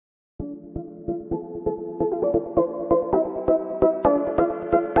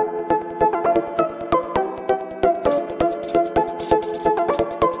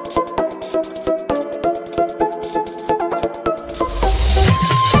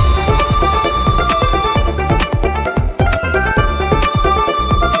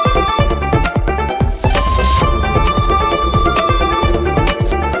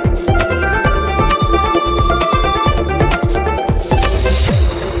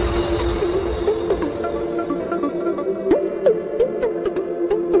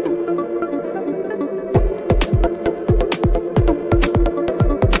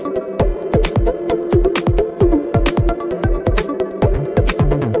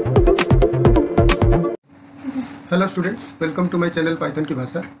Hello students, welcome to my channel Python की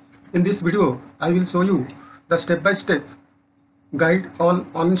भाषा. In this video, I will show you the step-by-step guide on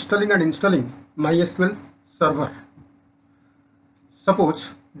uninstalling and installing MySQL server. Suppose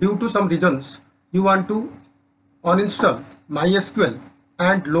due to some reasons you want to uninstall MySQL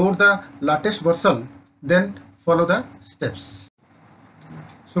and load the latest version, then follow the steps.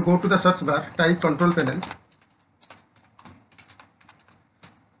 So go to the search bar, type control panel.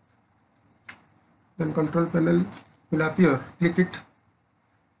 Then control panel will appear, click it,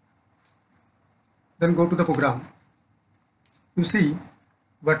 then go to the program. You see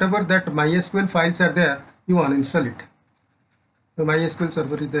whatever that MySQL files are there, you uninstall it. The MySQL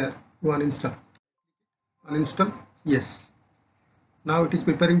server is there, you uninstall. Uninstall, yes. Now it is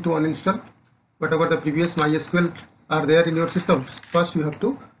preparing to uninstall whatever the previous MySQL are there in your systems. First you have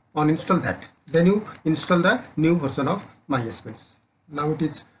to uninstall that, then you install the new version of MySQL. Now it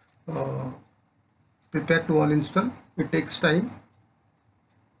is prepare to uninstall. It takes time.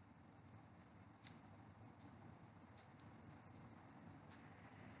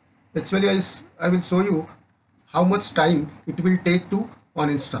 Actually I will show you how much time it will take to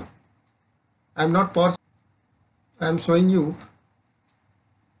uninstall. I am not paused. I am showing you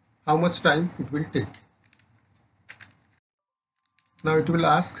how much time it will take. Now it will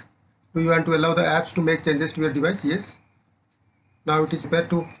ask, do you want to allow the apps to make changes to your device? Yes. Now it is prepared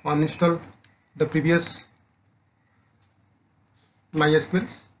to uninstall the previous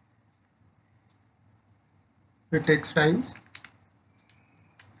MySQLs. It takes time.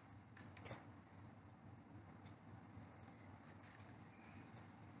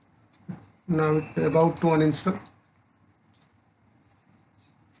 Now it's about to uninstall.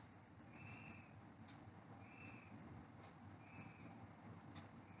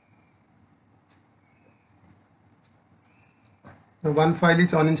 Now one file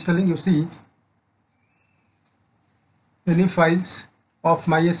is uninstalling. You see any files of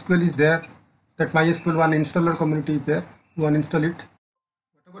MySQL is there, that MySQL one installer community is there, you uninstall it.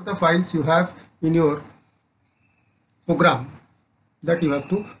 Whatever the files you have in your program, that you have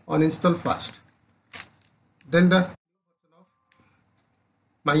to uninstall first. Then the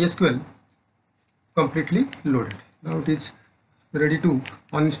MySQL completely loaded. Now it is ready to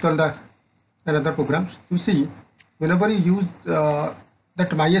uninstall the another programs. You see, whenever you use that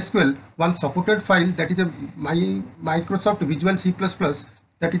MySQL, one supported file, that is a Microsoft Visual C++,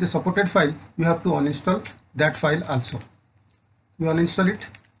 that is a supported file, you have to uninstall that file also. You uninstall it.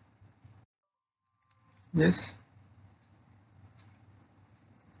 Yes.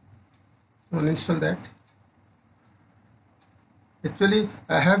 Uninstall that. Actually,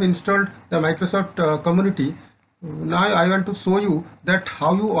 I have installed the Microsoft community. Now I want to show you that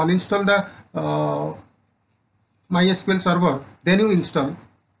how you uninstall the MySQL server, then you install.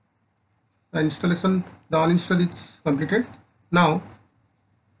 The installation, the uninstall is completed. Now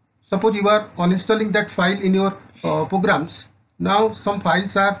suppose you are uninstalling that file in your programs. Now some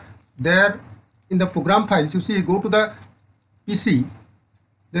files are there in the program files. You see, go to the PC,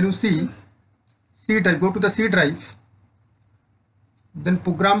 then you see C drive, go to the C drive, then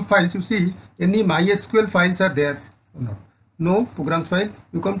program files. You see any MySQL files are there or not? No program file.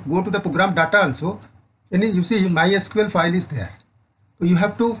 You can go to the program data also. You see MySQL file is there, so you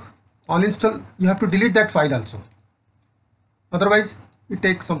have to uninstall, you have to delete that file also, otherwise it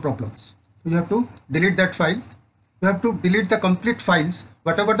takes some problems. So you have to delete that file. You have to delete the complete files,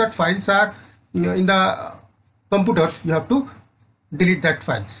 whatever that files are in the computers, you have to delete that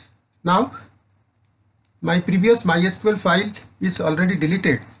files. Now my previous MySQL file is already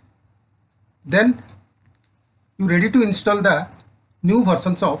deleted. Then you ready to install the new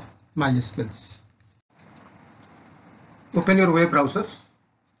versions of MySQLs. Open your web browsers,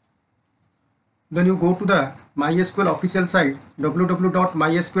 then you go to the MySQL official site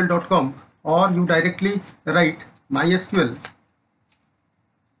www.mysql.com, or you directly write MySQL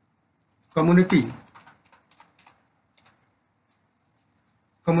community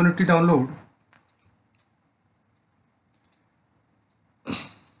download.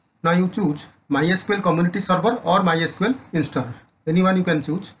 Now you choose MySQL community server or MySQL installer, anyone you can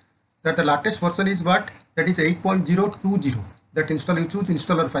choose. That the latest version is what? That is 8.020. That install, you choose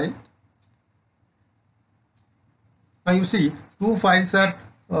installer file. Now you see two files are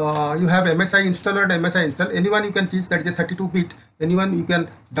you have MSI installer and MSI install. Anyone you can choose, that is a 32-bit. Anyone you can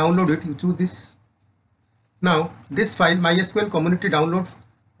download it. You choose this. Now this file MySQL community download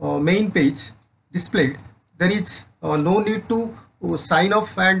main page displayed. There is no need to sign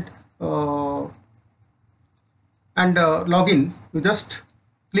off and log in. You just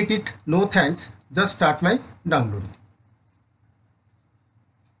click it. No thanks. Just start my download.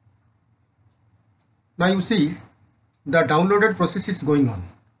 Now you see the downloaded process is going on.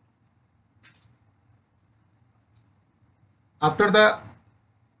 After the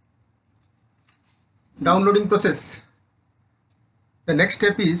downloading process, the next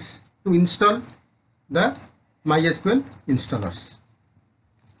step is to install the MySQL installers.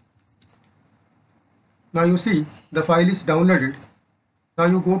 Now you see the file is downloaded. Now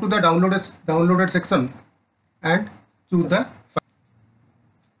you go to the downloaded section and choose the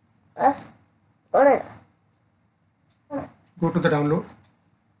file. Go to the download.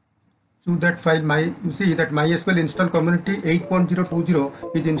 Choose that file. You see that MySQL install community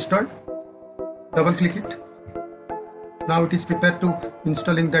 8.020 is installed. Double click it. Now it is prepared to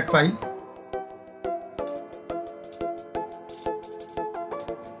installing that file.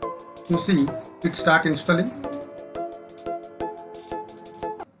 You see it start installing.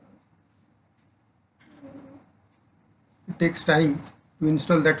 It takes time to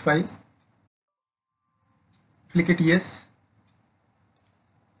install that file. Click it yes.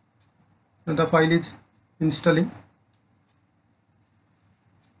 Now the file is installing.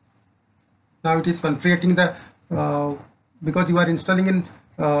 Now it is configuring the because you are installing in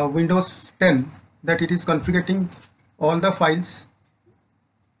Windows 10, that it is configuring all the files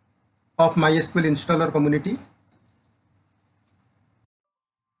of MySQL installer community.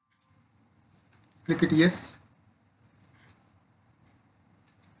 Click it yes.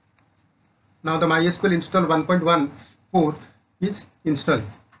 Now the MySQL install 1.14 is installed.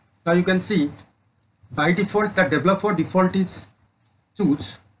 Now you can see by default the developer default is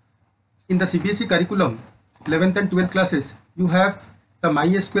choose. In the CBSE curriculum 11th and 12th classes you have the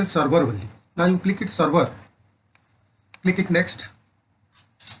MySQL server only. Now you click it server. Click it next.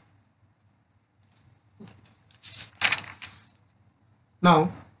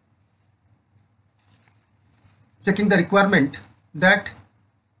 Now checking the requirement, that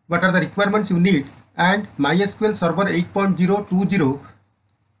what are the requirements you need, and MySQL server 8.020,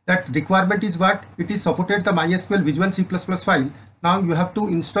 that requirement is what? It is supported the MySQL Visual C++ file. Now you have to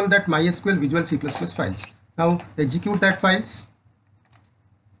install that MySQL Visual C++ files. Now execute that files.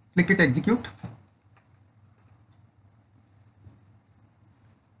 Click it execute.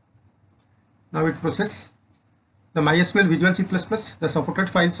 Now it process the MySQL Visual C++, the supported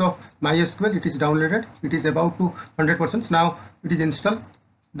files of MySQL. It is downloaded. It is about to 100%. Now it is installed.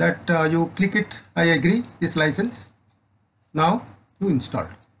 That you click it, I agree this license. Now you install.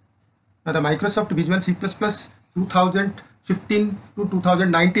 Now the Microsoft Visual C++ 2015 to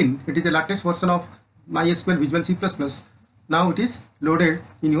 2019, it is the latest version of MySQL Visual C++. Now it is loaded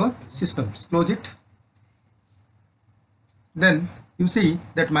in your systems. Close it. Then you see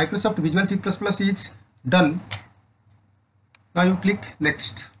that Microsoft Visual C++ is done. Now you click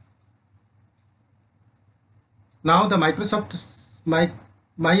next. Now the MySQL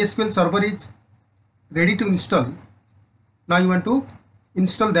server is ready to install. Now you want to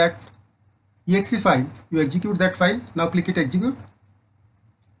install that exe file. You execute that file. Now click it execute.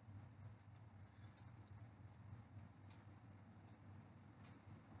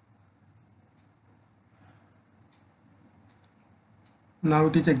 Now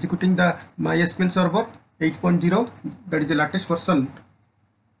it is executing the MySQL server 8.0, that is the latest version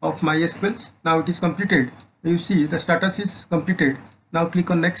of MySQL. Now it is completed. You see the status is completed. Now click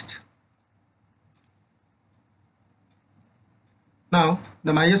on next. Now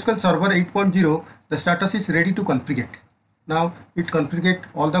the MySQL server 8.0, the status is ready to configure. Now it configure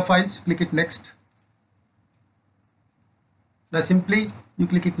all the files. Click it next. Now simply you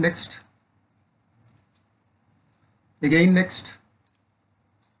click it next. Again next.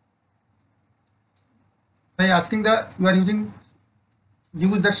 By asking you are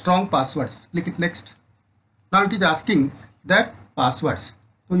use the strong passwords. Click it next. Now it is asking that passwords.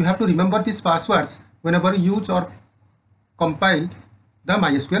 So you have to remember these passwords whenever you use or compile the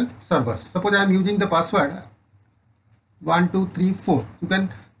MySQL servers. Suppose I am using the password 1234. You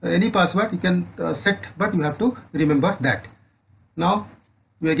can any password you can set, but you have to remember that. Now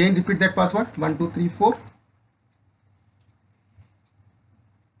you again repeat that password 1234.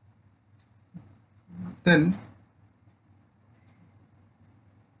 Then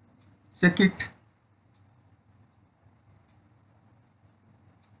check it.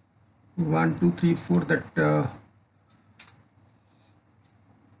 1 2 3 4, that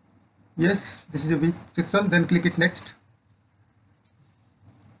yes, this is a weak section. Then click it next.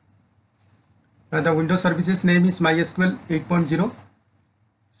 The Windows services name is MySQL 8.0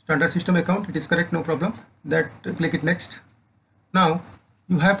 standard system account. It is correct, no problem. That click it next. Now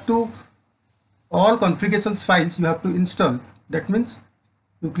you have to all configurations files you have to install. That means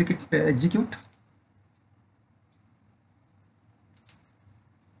you click it execute.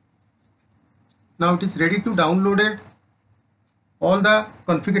 Now it is ready to download all the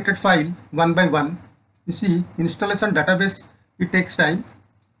configured file one by one. You see, installation database, it takes time.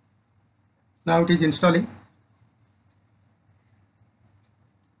 Now it is installing.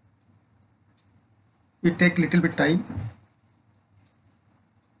 It take little bit time.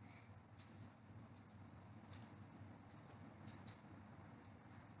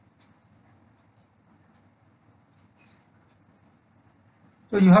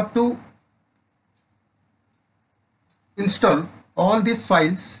 So you have to install all these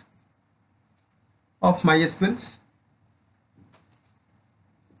files of MySQLs.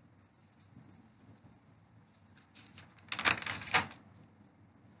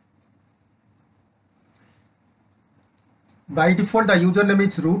 By default, the username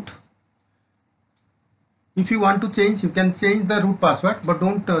is root. If you want to change, you can change the root password, but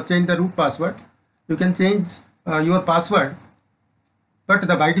don't change the root password. You can change your password, but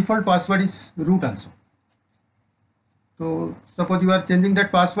the by default password is root also. So suppose you are changing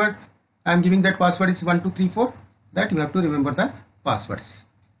that password, I am giving that password is 1234, that you have to remember the passwords.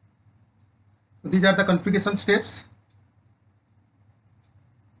 So these are the configuration steps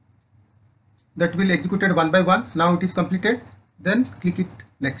that will executed one by one. Now it is completed. Then click it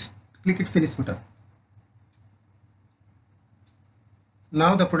next, click it finish button.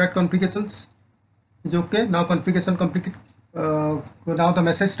 Now the product configurations is okay. Now configuration completed. Now the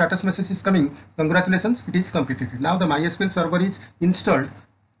message, status message is coming. Congratulations, it is completed. Now the MySQL server is installed.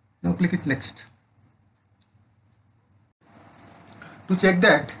 Now click it next. To check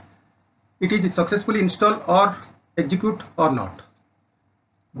that it is successfully installed or execute or not,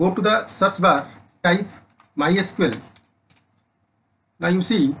 go to the search bar, type MySQL. Now you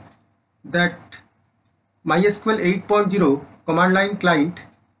see that MySQL 8.0 command line client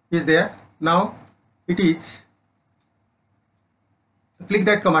is there. Now it is, click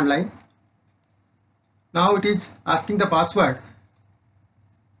that command line. Now it is asking the password.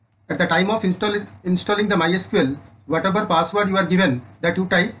 At the time of installing the MySQL, whatever password you are given, that you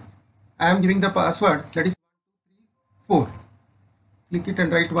type. I am giving the password, that is 1, 2, 3, 4. Click it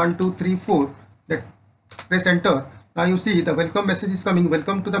and write 1, 2, 3, 4. That press enter. Now you see the welcome message is coming.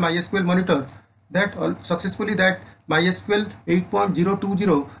 Welcome to the MySQL monitor. That successfully that MySQL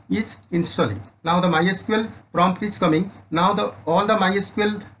 8.020 is installing. Now the MySQL prompt is coming. Now all the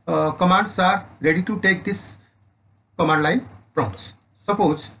MySQL commands are ready to take this command line prompts.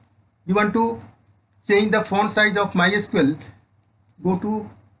 Suppose you want to change the font size of MySQL, go to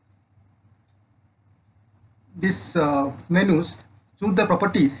this menus, choose the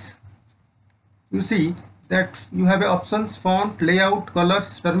properties. You see that you have options: font, layout,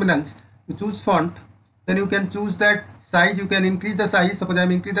 colors, terminals. You choose font, then you can choose that size. You can increase the size. Suppose I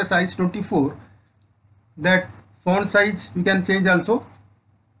am increase the size 24. That font size you can change also.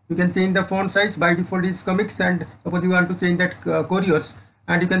 You can change the font size. By default is comics, and suppose you want to change that couriers,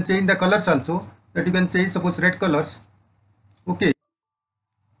 and you can change the colors also. That you can change, suppose red colors. Okay.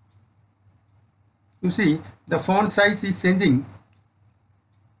 You see the font size is changing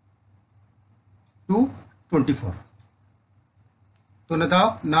to 24. So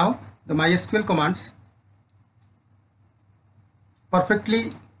now the MySQL commands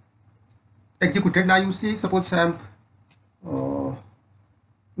perfectly executed. Now you see, suppose I am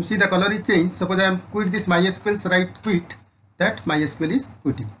you see the color is changed. Suppose I am quit this MySQL, write quit, that MySQL is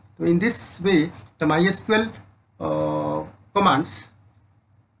quitting. So in this way the MySQL commands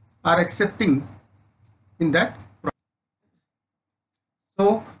are accepting in that.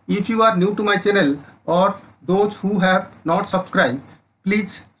 So if you are new to my channel, or those who have not subscribed,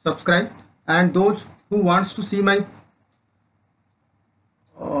 please subscribe, and those who wants to see my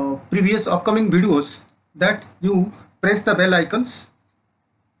previous upcoming videos, that you press the bell icons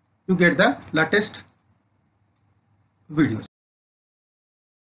to get the latest videos.